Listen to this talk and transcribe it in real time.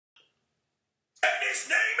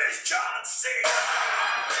name is John C.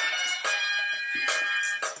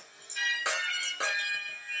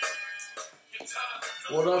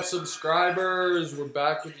 What up, subscribers? We're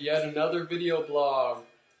back with yet another video blog.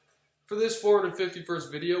 For this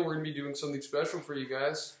 451st video, we're going to be doing something special for you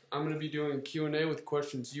guys. I'm going to be doing a Q&A with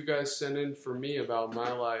questions you guys sent in for me about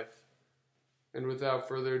my life. And without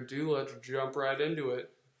further ado, let's jump right into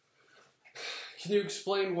it. Can you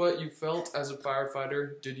explain what you felt as a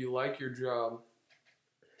firefighter? Did you like your job?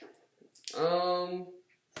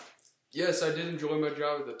 Yes, I did enjoy my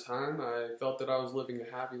job at the time. I felt that I was living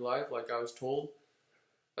a happy life like I was told.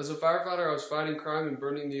 As a firefighter, I was fighting crime and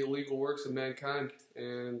burning the illegal works of mankind,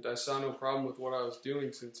 and I saw no problem with what I was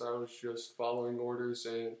doing since I was just following orders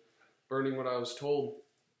and burning what I was told.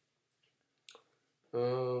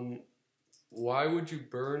 Why would you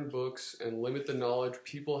burn books and limit the knowledge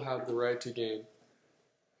people have the right to gain?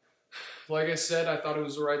 Like I said, I thought it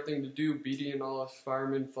was the right thing to do. BD and all us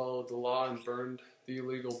firemen followed the law and burned the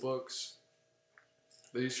illegal books.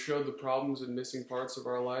 These showed the problems and missing parts of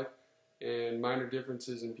our life and minor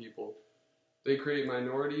differences in people. They create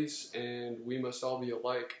minorities, and we must all be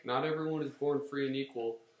alike. Not everyone is born free and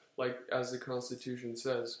equal, like as the Constitution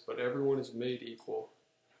says, but everyone is made equal.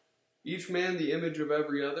 Each man the image of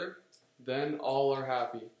every other, then all are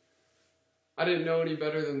happy. I didn't know any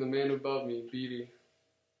better than the man above me, BD.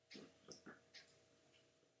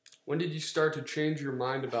 When did you start to change your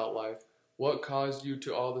mind about life? What caused you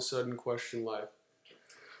to all of a sudden question life?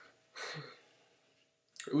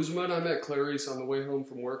 It was when I met Clarice on the way home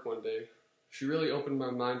from work one day. She really opened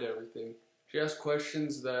my mind to everything. She asked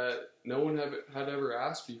questions that no one had ever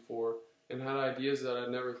asked before and had ideas that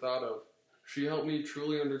I'd never thought of. She helped me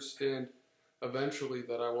truly understand eventually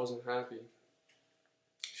that I wasn't happy.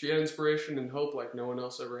 She had inspiration and hope like no one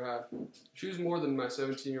else ever had. She was more than my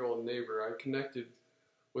 17-year-old neighbor. I connected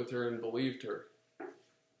with her and believed her.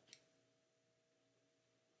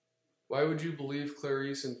 Why would you believe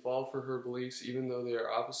Clarice and fall for her beliefs even though they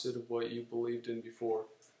are opposite of what you believed in before?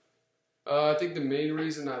 I think the main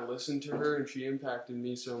reason I listened to her and she impacted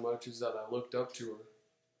me so much is that I looked up to her.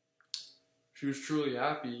 She was truly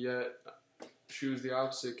happy, yet she was the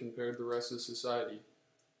opposite compared to the rest of society.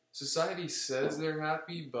 Society says they're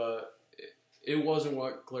happy, but it wasn't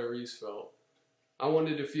what Clarice felt. I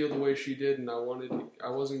wanted to feel the way she did, and I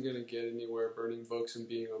wasn't going to get anywhere burning books and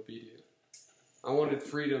being obedient. I wanted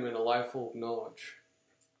freedom and a life full of knowledge.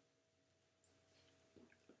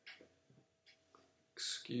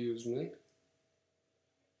 Excuse me.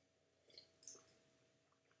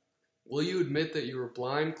 Will you admit that you were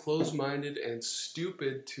blind, closed-minded, and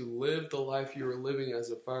stupid to live the life you were living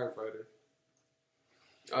as a firefighter?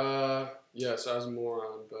 Yes, I was a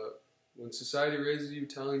moron, but when society raises you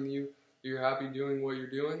telling you you're happy doing what you're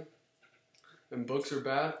doing, and books are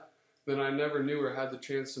bad, then I never knew or had the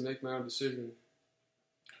chance to make my own decision.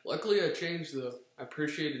 Luckily, I changed I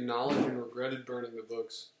appreciated knowledge and regretted burning the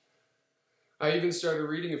books. I even started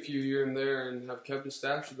reading a few here and there and have kept a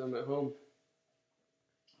stash of them at home.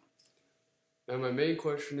 Now my main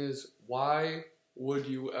question is, why would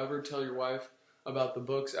you ever tell your wife about the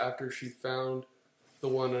books after she found the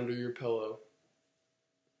one under your pillow?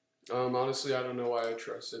 Honestly, I don't know why I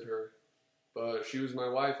trusted her. But she was my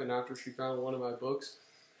wife, and after she found one of my books,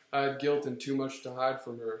 I had guilt and too much to hide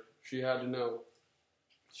from her. She had to know.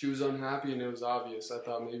 She was unhappy and it was obvious. I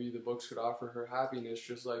thought maybe the books could offer her happiness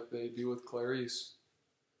just like they do with Clarice.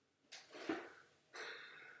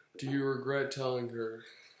 Do you regret telling her?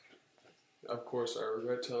 Of course I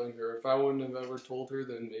regret telling her. If I wouldn't have ever told her,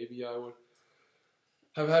 then maybe I would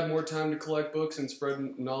have had more time to collect books and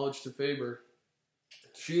spread knowledge to Faber.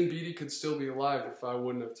 She and BD could still be alive if I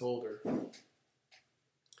wouldn't have told her.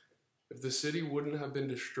 If the city wouldn't have been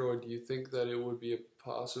destroyed, do you think that it would be a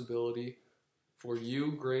possibility for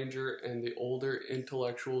you, Granger, and the older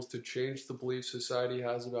intellectuals to change the belief society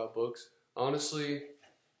has about books? Honestly,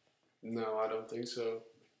 no, I don't think so.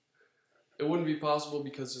 It wouldn't be possible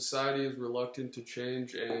because society is reluctant to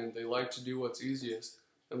change and they like to do what's easiest.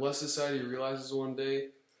 Unless society realizes one day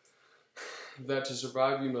that to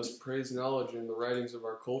survive you must praise knowledge and the writings of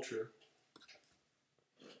our culture.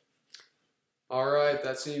 Alright,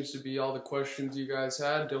 that seems to be all the questions you guys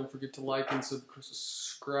had. Don't forget to like and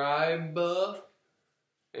subscribe.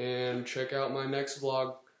 And check out my next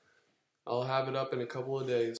vlog. I'll have it up in a couple of days.